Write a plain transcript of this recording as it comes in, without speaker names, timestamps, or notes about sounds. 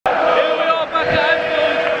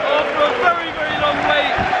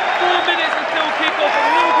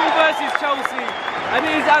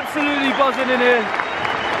absolutely buzzing in here.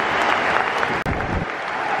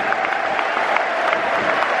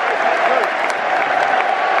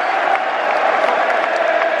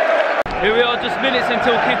 Here we are, just minutes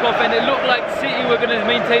until kickoff, and it looked like City were going to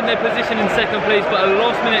maintain their position in second place, but a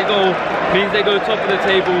last minute goal means they go top of the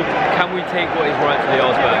table. Can we take what is rightfully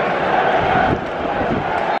ours back?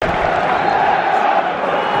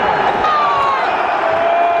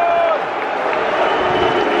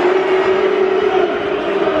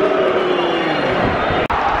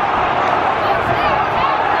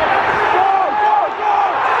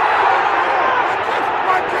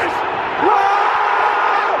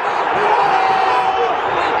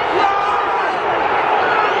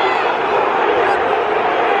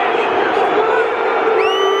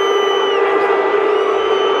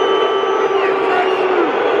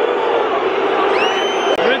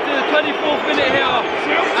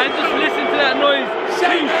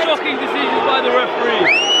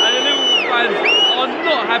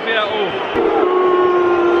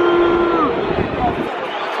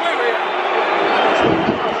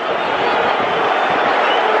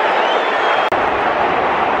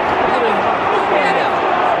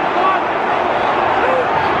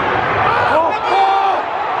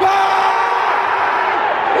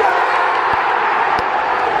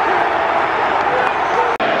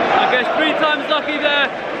 Lucky there,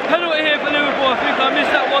 penalty here for Liverpool. I think I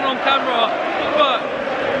missed that one on camera, but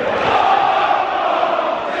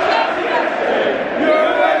you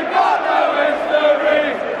ain't got no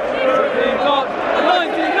history. You got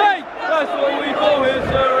 98. That's what we call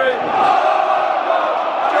history.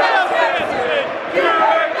 You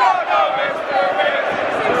ain't got no history.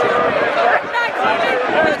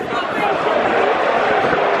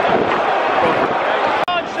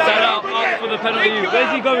 Set up for the penalty.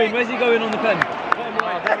 Where's he going? Where's he going on the pen?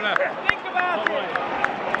 Think about it.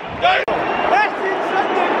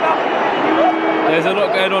 There's a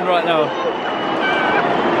lot going on right now.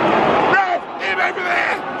 No! Him over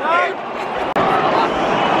there! No!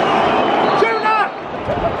 Jota!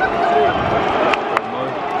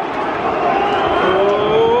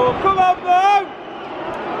 Oh, come on, Mo!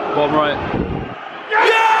 Bottom right.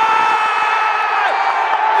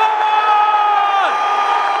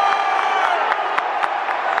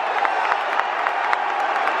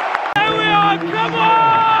 Come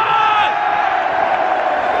on!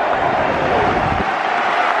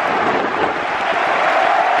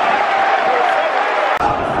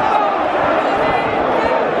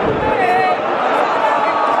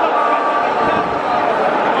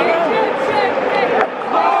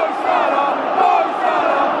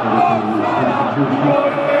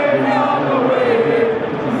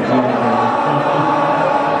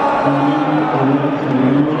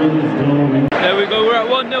 There we go, we're at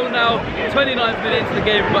 1-0 now, 29th minute into the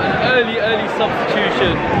game, but an early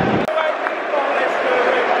substitution.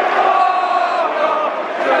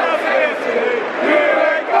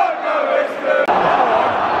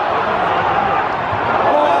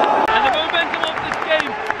 And the momentum of this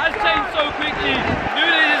game has changed so quickly.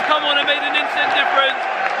 Nunez has come on and made an instant difference.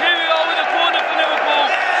 Here we are with a corner for Liverpool,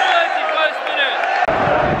 31st minute.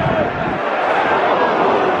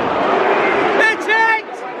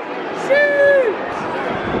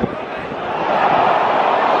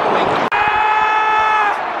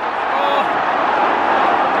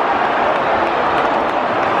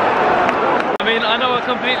 I know I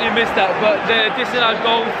completely missed that, but the disallowed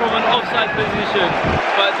goal from an offside position.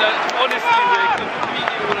 But honestly, we're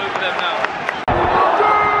completely all over them now.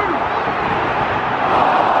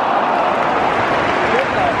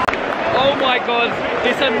 Oh my God,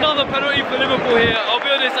 it's another penalty for Liverpool here. I'll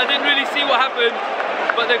be honest, I didn't really see what happened,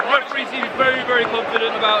 but the referee seems very, very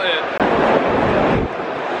confident about it.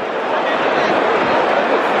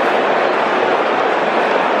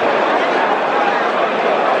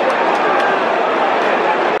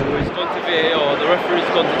 The referee's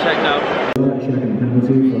gone to check now. Well,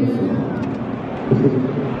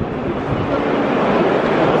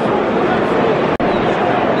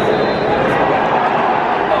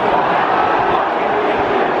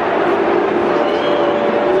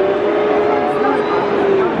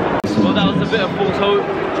 that was a bit of false hope.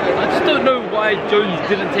 I just don't know why Jones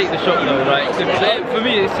didn't take the shot though. Like, for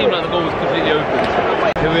me, it seemed like the goal was completely open.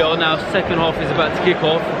 Here we are now, second half is about to kick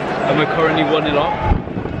off, and we're currently 1-0 up.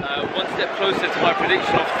 One step closer to my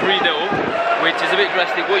prediction of 3-0, which is a bit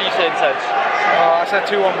drastic. What are you saying, Saj? I said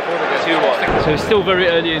 2-1 before the game. 2-1. So it's still very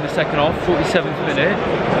early in the second half, 47th minute,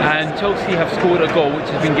 and Chelsea have scored a goal which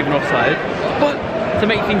has been given offside. But to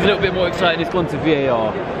make things a little bit more exciting, it's gone to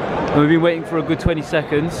VAR. And we've been waiting for a good 20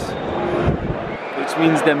 seconds, which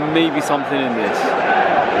means there may be something in this.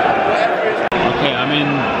 Okay, I'm mean,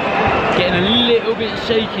 getting a little bit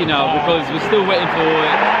shaky now because we're still waiting for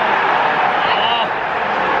it.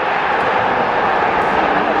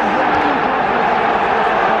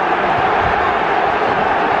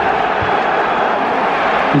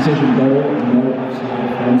 Decision goal, no offside,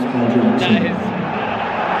 France 100. That is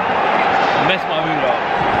messed my mood up.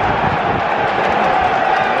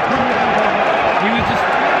 He was just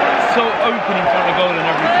so open in front of goal and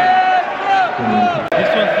everything. This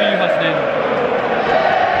one's for you, Hassan.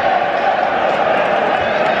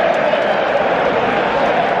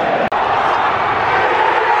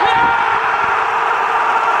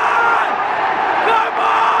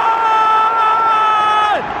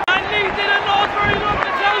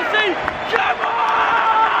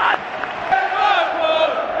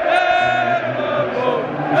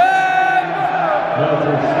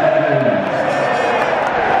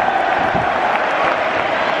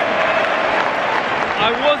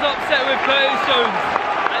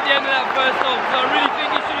 At the end of that first half, so I really think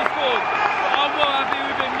he should have scored, but I'm well happy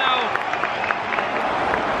with him now.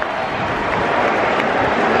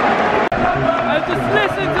 And just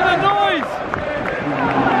listen to the noise!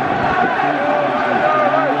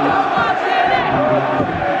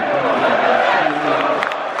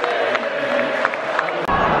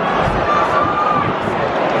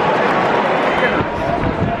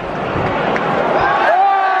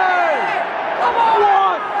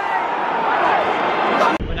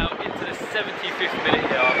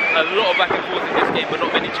 A lot of back and forth in this game, but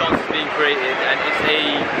not many chances being created, and it's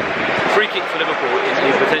a free kick for Liverpool in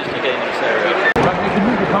a potentially dangerous area.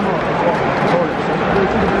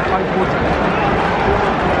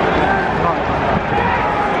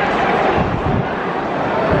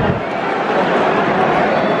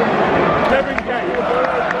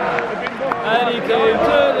 And he came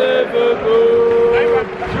to Liverpool.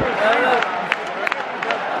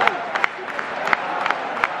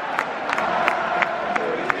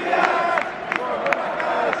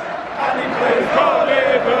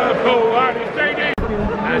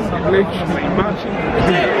 Literally matching.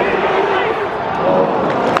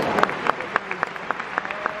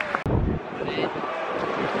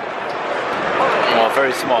 Oh,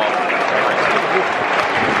 very smart.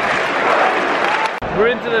 We're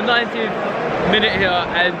into the 90th minute here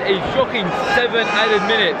and a shocking 7 added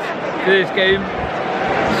minutes to this game.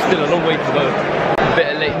 Still a long way to go. A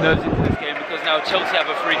bit of late nerves into this game because now Chelsea have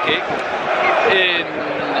a free kick in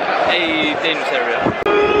a dangerous area.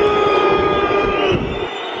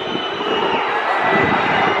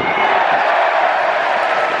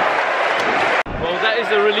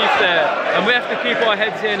 A relief there, and we have to keep our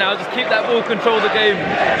heads here now, just keep that ball, control the game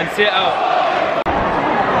and see it out.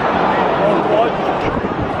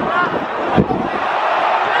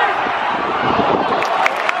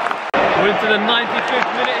 We're into the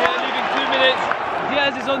 95th minute here, leaving 2 minutes.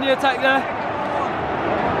 Diaz is on the attack there.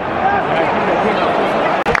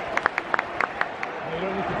 You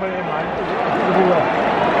don't need to put it in, man.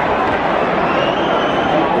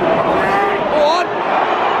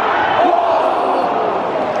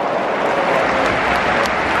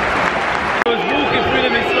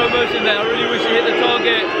 There. I really wish he hit the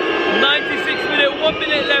target. 96th minute, 1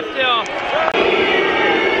 minute left here.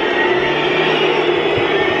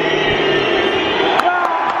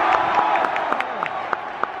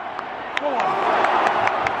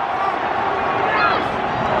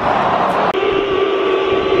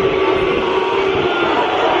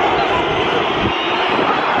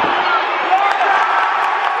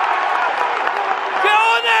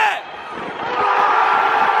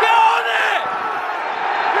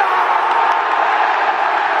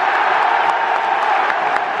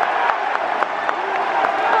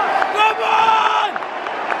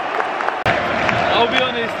 I'll be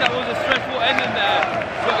honest, that was a stressful ending there,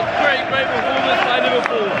 but a great performance by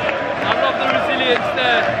Liverpool. I love the resilience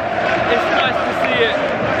there. It's nice to see it.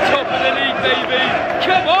 Top of the league, baby.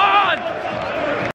 Come on!